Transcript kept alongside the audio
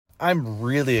I'm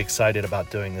really excited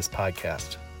about doing this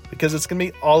podcast because it's going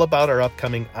to be all about our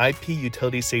upcoming IP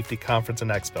Utility Safety Conference and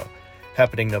Expo,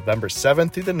 happening November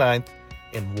 7th through the 9th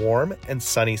in warm and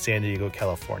sunny San Diego,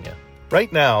 California.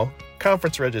 Right now,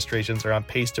 conference registrations are on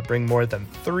pace to bring more than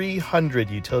 300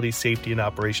 utility safety and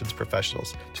operations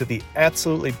professionals to the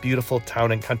absolutely beautiful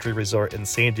town and country resort in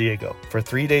San Diego for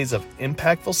 3 days of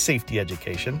impactful safety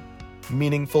education,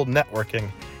 meaningful networking,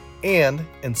 and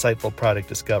insightful product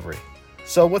discovery.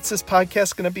 So what's this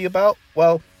podcast going to be about?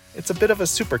 Well, it's a bit of a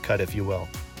supercut, if you will,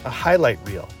 a highlight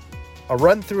reel, a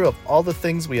run through of all the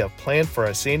things we have planned for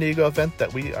our San Diego event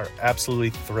that we are absolutely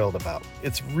thrilled about.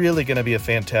 It's really going to be a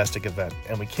fantastic event,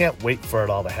 and we can't wait for it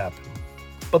all to happen.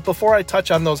 But before I touch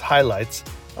on those highlights,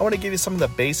 I want to give you some of the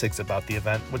basics about the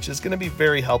event, which is going to be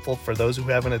very helpful for those who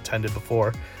haven't attended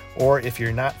before, or if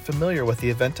you're not familiar with the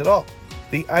event at all.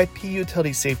 The IP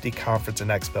Utility Safety Conference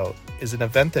and Expo is an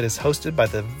event that is hosted by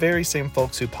the very same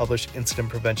folks who publish Incident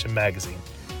Prevention Magazine,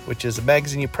 which is a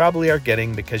magazine you probably are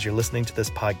getting because you're listening to this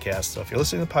podcast. So if you're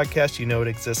listening to the podcast, you know it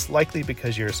exists likely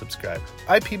because you're a subscriber.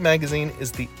 IP Magazine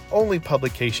is the only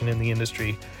publication in the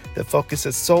industry that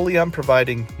focuses solely on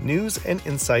providing news and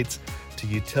insights to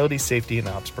utility safety and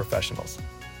ops professionals.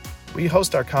 We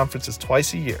host our conferences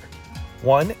twice a year.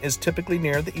 One is typically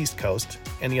near the East Coast,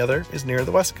 and the other is near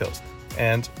the West Coast.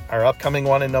 And our upcoming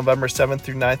one in November 7th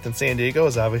through 9th in San Diego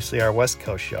is obviously our West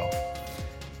Coast show.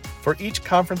 For each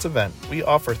conference event, we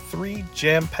offer 3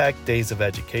 jam-packed days of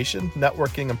education,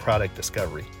 networking, and product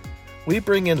discovery. We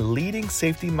bring in leading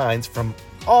safety minds from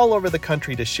all over the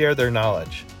country to share their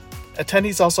knowledge.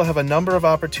 Attendees also have a number of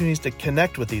opportunities to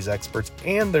connect with these experts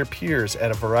and their peers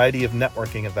at a variety of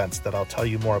networking events that I'll tell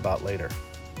you more about later.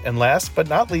 And last but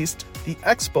not least, the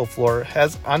expo floor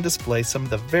has on display some of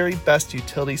the very best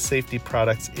utility safety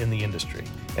products in the industry.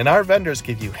 And our vendors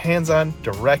give you hands-on,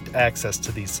 direct access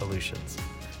to these solutions.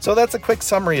 So that's a quick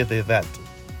summary of the event.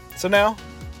 So now,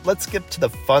 let's get to the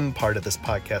fun part of this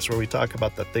podcast where we talk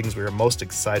about the things we are most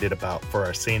excited about for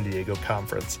our San Diego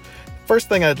conference. First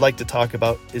thing I'd like to talk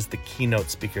about is the keynote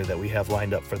speaker that we have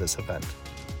lined up for this event.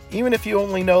 Even if you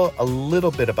only know a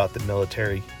little bit about the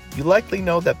military, you likely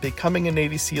know that becoming a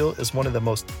Navy SEAL is one of the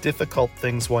most difficult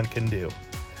things one can do.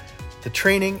 The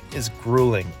training is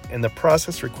grueling, and the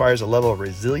process requires a level of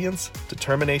resilience,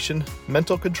 determination,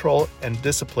 mental control, and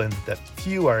discipline that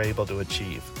few are able to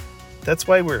achieve. That's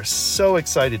why we're so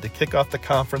excited to kick off the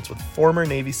conference with former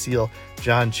Navy SEAL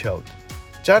John Choate.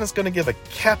 John is going to give a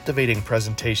captivating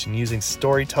presentation using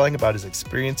storytelling about his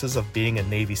experiences of being a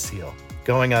Navy SEAL,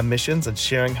 going on missions and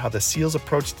sharing how the SEALs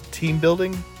approach to team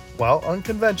building, while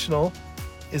unconventional,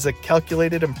 is a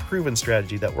calculated and proven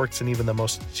strategy that works in even the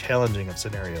most challenging of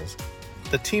scenarios.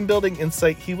 The team building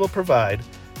insight he will provide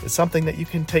is something that you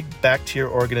can take back to your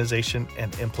organization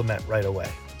and implement right away.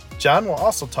 John will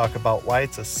also talk about why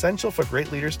it's essential for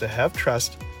great leaders to have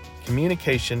trust,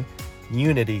 communication,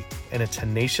 unity, and a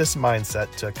tenacious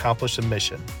mindset to accomplish a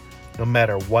mission, no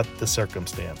matter what the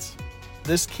circumstance.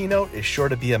 This keynote is sure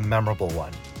to be a memorable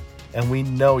one, and we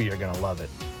know you're going to love it.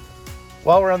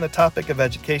 While we're on the topic of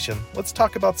education, let's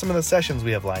talk about some of the sessions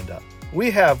we have lined up. We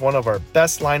have one of our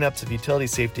best lineups of utility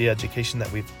safety education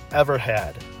that we've ever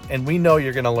had, and we know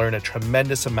you're going to learn a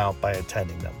tremendous amount by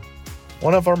attending them.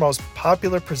 One of our most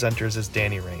popular presenters is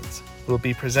Danny Rains, who will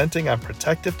be presenting on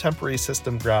protective temporary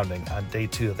system grounding on day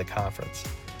 2 of the conference.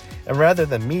 And rather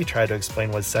than me try to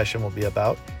explain what the session will be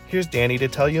about, here's Danny to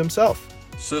tell you himself.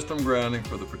 System grounding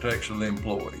for the protection of the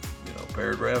employee,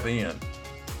 paragraph N.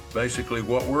 Basically,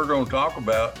 what we're going to talk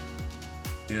about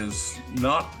is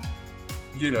not,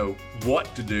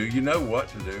 what to do. You know what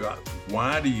to do.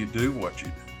 Why do you do what you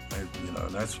do? And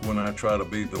that's when I try to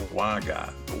be the why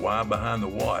guy, the why behind the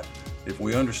what. If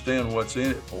we understand what's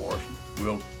in it for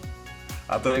us,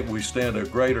 I think we stand a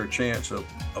greater chance of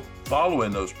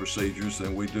following those procedures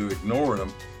than we do ignoring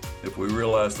them if we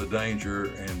realize the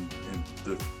danger and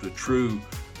the true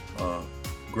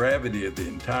gravity of the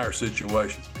entire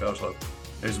situation. Because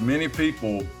as many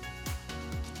people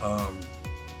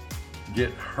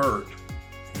get hurt,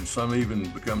 and some even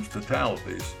becomes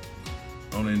fatalities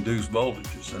on induced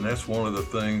voltages. And that's one of the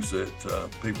things that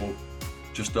people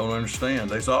just don't understand.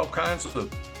 There's all kinds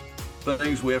of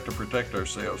things we have to protect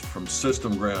ourselves from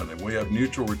system grounding. We have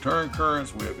neutral return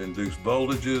currents, we have induced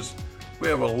voltages, we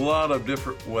have a lot of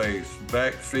different ways,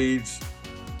 back feeds,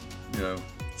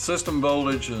 system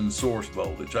voltage and source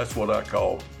voltage. That's what I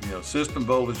call, system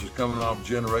voltage is coming off a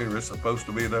generator, it's supposed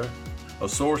to be there. A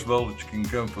source voltage can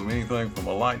come from anything from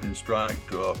a lightning strike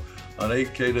to an 8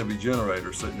 kW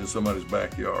generator sitting in somebody's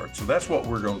backyard. So that's what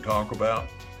we're going to talk about.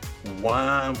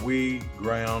 Why we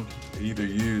ground, either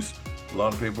use A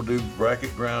lot of people do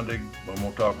bracket grounding. I'm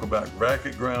going to talk about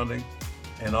bracket grounding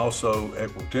and also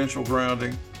equipotential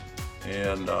grounding.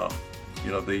 And,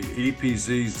 the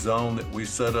EPZ zone that we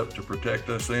set up to protect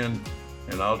us in.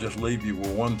 And I'll just leave you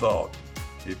with one thought.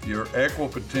 If you're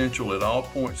equipotential at all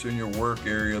points in your work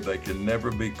area, they can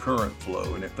never be current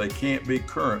flow. And if they can't be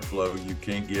current flow, you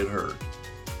can't get hurt.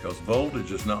 Because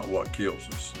voltage is not what kills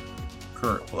us.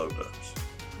 Current flow does.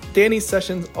 Danny's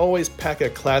sessions always pack a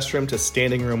classroom to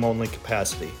standing room only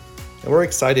capacity, and we're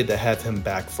excited to have him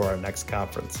back for our next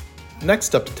conference.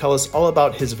 Next up to tell us all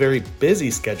about his very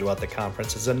busy schedule at the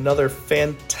conference is another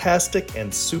fantastic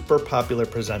and super popular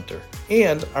presenter,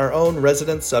 and our own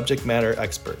resident subject matter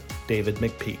expert, David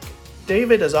McPeak.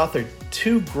 David has authored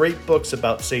 2 great books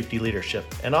about safety leadership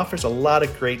and offers a lot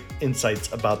of great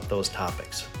insights about those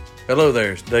topics. Hello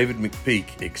there, it's David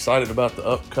McPeak. Excited about the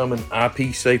upcoming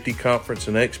IP Safety Conference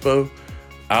and Expo.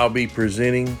 I'll be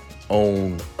presenting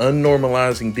on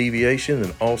unnormalizing deviation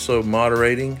and also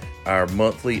moderating our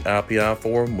monthly IPI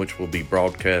forum, which will be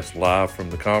broadcast live from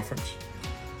the conference.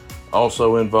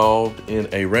 Also involved in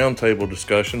a roundtable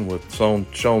discussion with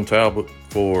Sean Talbot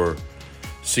for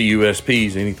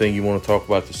CUSPs, anything you want to talk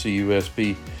about the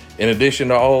CUSP. In addition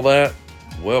to all that,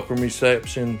 welcome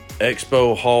reception,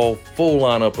 expo hall, full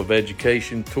lineup of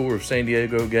education, tour of San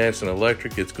Diego Gas and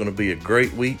Electric. It's going to be a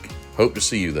great week. Hope to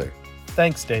see you there.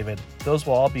 Thanks, David. Those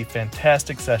will all be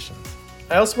fantastic sessions.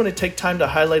 I also want to take time to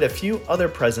highlight a few other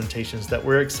presentations that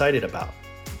we're excited about.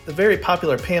 The very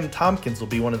popular Pam Tompkins will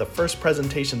be one of the first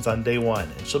presentations on day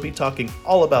 1, and she'll be talking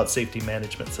all about safety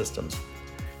management systems.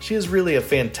 She is really a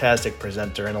fantastic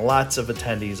presenter, and lots of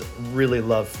attendees really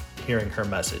love hearing her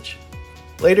message.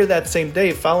 Later that same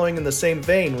day, following in the same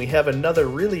vein, we have another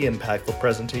really impactful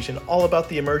presentation all about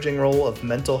the emerging role of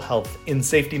mental health in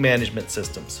safety management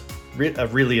systems. A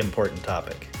really important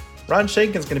topic. Ron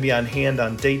Shankin's going to be on hand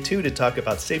on day 2 to talk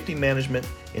about safety management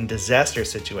in disaster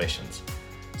situations,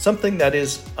 something that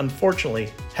is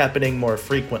unfortunately happening more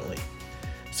frequently.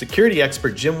 Security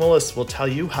expert Jim Willis will tell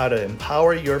you how to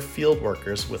empower your field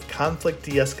workers with conflict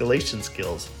de-escalation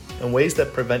skills and ways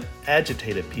that prevent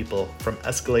agitated people from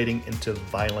escalating into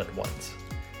violent ones.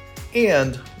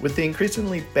 And with the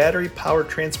increasingly battery-powered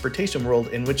transportation world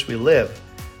in which we live,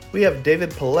 we have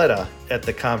David Paletta at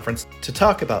the conference to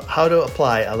talk about how to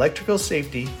apply electrical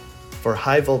safety for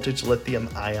high-voltage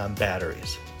lithium-ion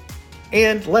batteries.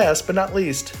 And last but not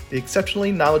least, the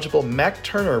exceptionally knowledgeable Mac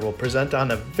Turner will present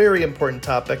on a very important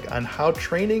topic on how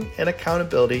training and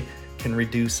accountability can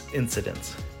reduce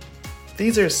incidents.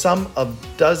 These are some of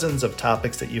dozens of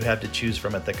topics that you have to choose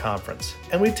from at the conference,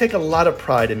 and we take a lot of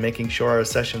pride in making sure our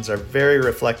sessions are very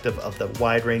reflective of the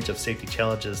wide range of safety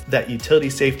challenges that utility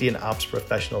safety and ops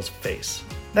professionals face.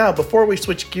 Now, before we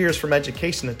switch gears from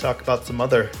education and talk about some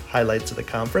other highlights of the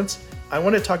conference, I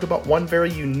want to talk about one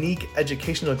very unique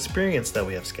educational experience that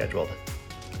we have scheduled.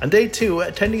 On day 2,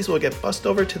 attendees will get bussed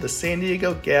over to the San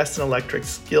Diego Gas and Electric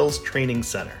Skills Training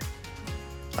Center.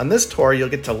 On this tour, you'll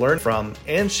get to learn from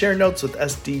and share notes with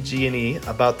SDG&E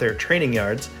about their training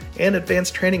yards and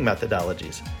advanced training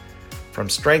methodologies. From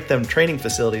strength-them training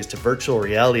facilities to virtual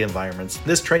reality environments,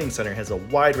 this training center has a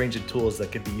wide range of tools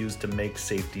that can be used to make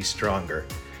safety stronger.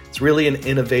 It's really an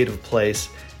innovative place.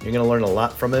 You're going to learn a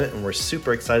lot from it, and we're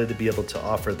super excited to be able to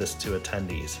offer this to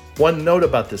attendees. One note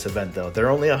about this event, though, there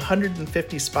are only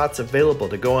 150 spots available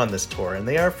to go on this tour, and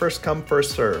they are first come,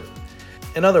 first serve.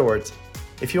 In other words,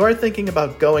 if you are thinking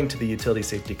about going to the Utility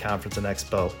Safety Conference and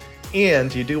Expo,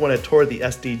 and you do want to tour the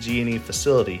SDG&E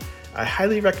facility, I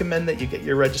highly recommend that you get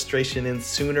your registration in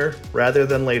sooner rather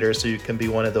than later so you can be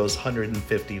one of those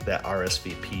 150 that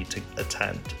RSVP to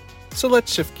attend. So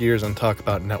let's shift gears and talk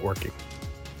about networking.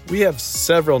 We have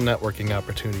several networking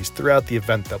opportunities throughout the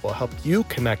event that will help you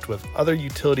connect with other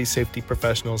utility safety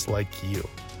professionals like you.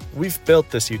 We've built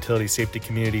this utility safety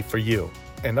community for you,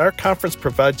 and our conference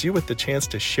provides you with the chance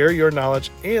to share your knowledge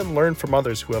and learn from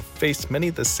others who have faced many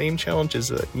of the same challenges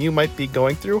that you might be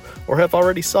going through or have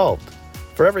already solved.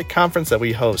 For every conference that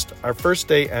we host, our first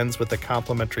day ends with a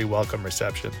complimentary welcome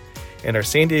reception, and our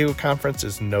San Diego conference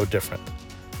is no different.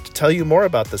 To tell you more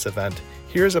about this event,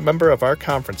 here's a member of our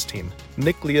conference team,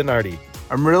 Nick Leonardi.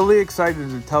 I'm really excited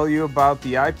to tell you about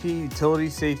the IP Utility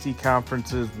Safety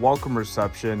Conference's welcome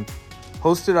reception,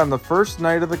 hosted on the first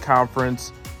night of the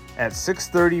conference at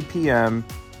 6:30 p.m.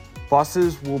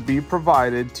 Buses will be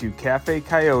provided to Cafe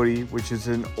Coyote, which is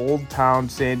in Old Town,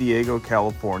 San Diego,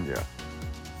 California.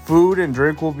 Food and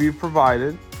drink will be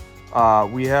provided.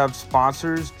 We have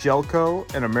sponsors,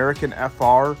 Gelco and American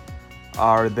FR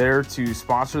are there to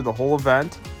sponsor the whole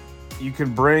event. You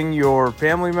can bring your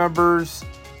family members.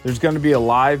 There's going to be a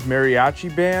live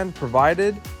mariachi band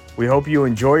provided, We hope you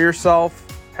enjoy yourself,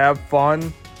 have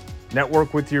fun,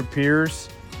 network with your peers,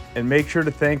 and make sure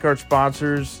to thank our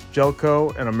sponsors,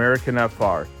 Gelco and American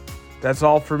FR. That's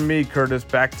all from me, Curtis.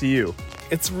 Back to you.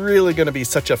 It's really going to be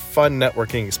such a fun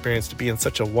networking experience to be in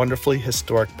such a wonderfully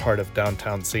historic part of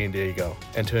downtown San Diego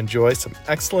and to enjoy some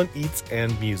excellent eats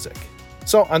and music.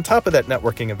 So on top of that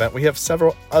networking event, we have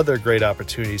several other great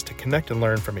opportunities to connect and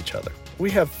learn from each other.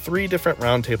 We have 3 different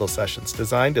roundtable sessions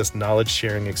designed as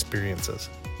knowledge-sharing experiences.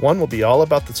 One will be all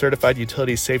about the Certified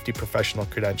Utility Safety Professional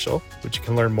Credential, which you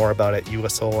can learn more about at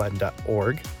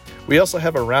usoln.org. We also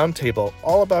have a roundtable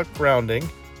all about grounding,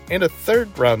 and a third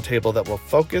roundtable that will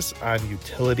focus on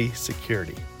utility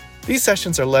security. These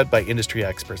sessions are led by industry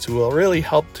experts who will really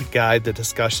help to guide the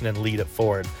discussion and lead it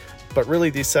forward. But really,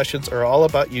 these sessions are all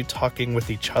about you talking with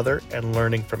each other and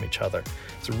learning from each other.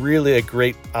 It's really a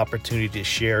great opportunity to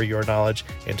share your knowledge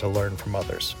and to learn from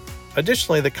others.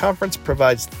 Additionally, the conference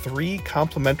provides 3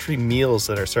 complimentary meals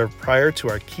that are served prior to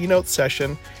our keynote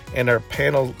session and our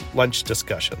panel lunch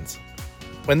discussions.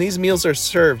 When these meals are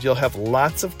served, you'll have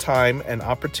lots of time and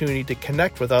opportunity to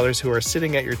connect with others who are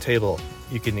sitting at your table.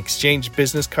 You can exchange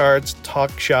business cards,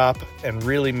 talk shop, and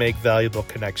really make valuable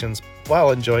connections while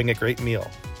enjoying a great meal.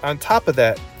 On top of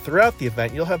that, throughout the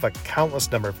event, you'll have a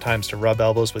countless number of times to rub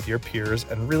elbows with your peers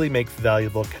and really make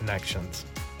valuable connections.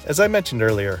 As I mentioned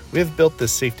earlier, we have built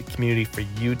this safety community for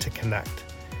you to connect.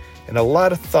 And a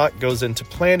lot of thought goes into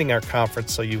planning our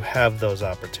conference so you have those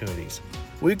opportunities.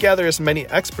 We gather as many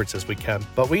experts as we can,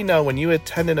 but we know when you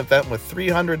attend an event with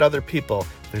 300 other people,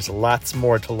 there's lots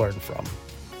more to learn from.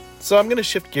 So I'm going to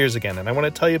shift gears again, and I want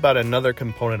to tell you about another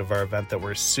component of our event that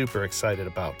we're super excited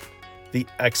about, the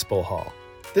Expo Hall.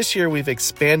 This year, we've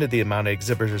expanded the amount of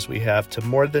exhibitors we have to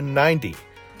more than 90.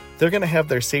 They're going to have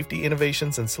their safety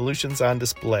innovations and solutions on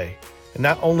display. And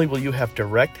not only will you have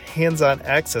direct, hands-on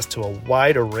access to a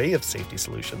wide array of safety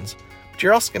solutions, but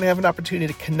you're also going to have an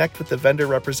opportunity to connect with the vendor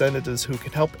representatives who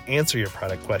can help answer your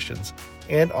product questions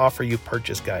and offer you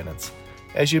purchase guidance.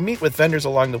 As you meet with vendors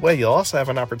along the way, you'll also have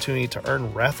an opportunity to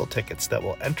earn raffle tickets that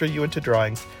will enter you into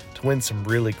drawings to win some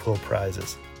really cool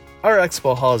prizes. Our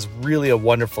Expo Hall is really a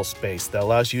wonderful space that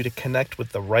allows you to connect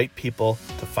with the right people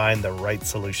to find the right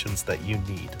solutions that you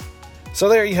need. So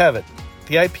there you have it.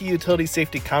 The IP Utility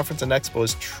Safety Conference and Expo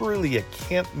is truly a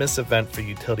can't-miss event for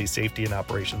utility safety and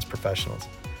operations professionals.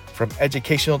 From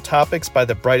educational topics by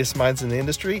the brightest minds in the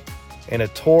industry and a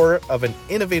tour of an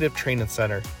innovative training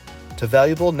center to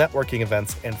valuable networking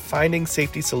events and finding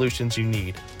safety solutions you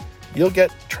need, you'll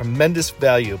get tremendous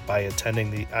value by attending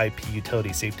the IP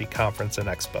Utility Safety Conference and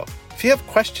Expo. If you have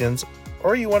questions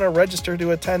or you want to register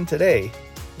to attend today,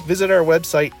 visit our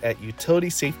website at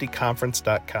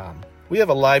utilitysafetyconference.com. We have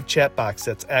a live chat box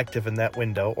that's active in that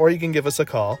window, or you can give us a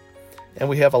call, and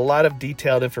we have a lot of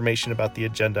detailed information about the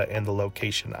agenda and the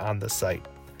location on the site.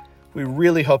 We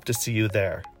really hope to see you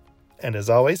there. And as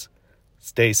always,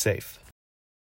 stay safe.